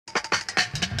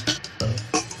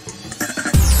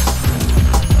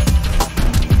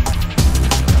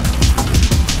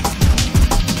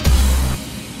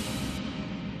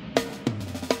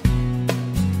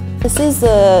This is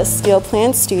the Steel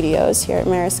Plant Studios here at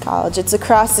Marist College. It's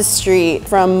across the street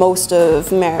from most of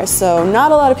Marist, so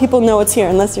not a lot of people know it's here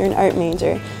unless you're an art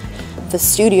major. The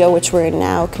studio, which we're in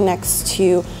now, connects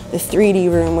to the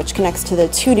 3D room, which connects to the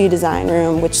 2D design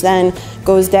room, which then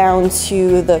goes down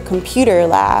to the computer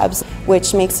labs,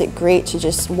 which makes it great to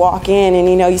just walk in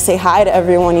and you say hi to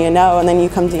everyone you know and then you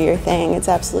come do your thing. It's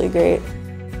absolutely great.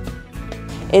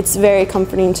 It's very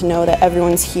comforting to know that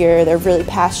everyone's here, they're really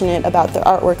passionate about the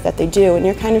artwork that they do, and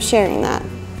you're kind of sharing that.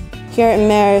 Here at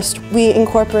Marist, we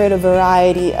incorporate a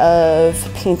variety of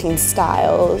painting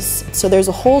styles. So there's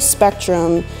a whole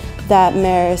spectrum that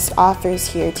Marist offers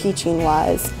here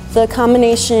teaching-wise. The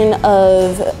combination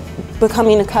of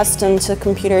becoming accustomed to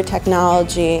computer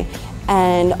technology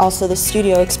and also the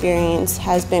studio experience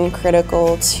has been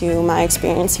critical to my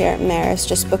experience here at Marist,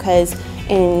 just because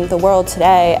in the world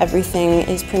today everything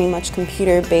is pretty much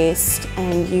computer-based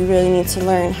and you really need to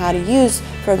learn how to use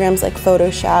programs like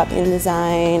Photoshop,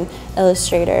 InDesign,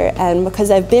 Illustrator, and because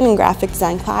I've been in graphic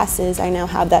design classes I now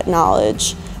have that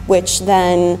knowledge, which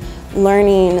then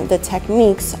learning the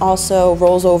techniques also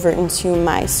rolls over into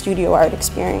my studio art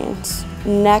experience.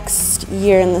 Next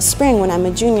year in the spring, when I'm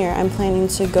a junior, I'm planning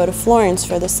to go to Florence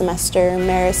for the semester.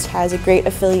 Marist has a great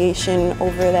affiliation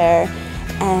over there,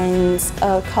 and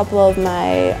a couple of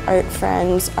my art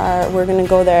friends we're going to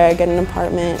go there, get an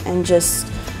apartment, and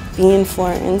just be in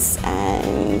Florence,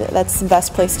 and that's the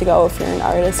best place to go if you're an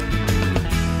artist.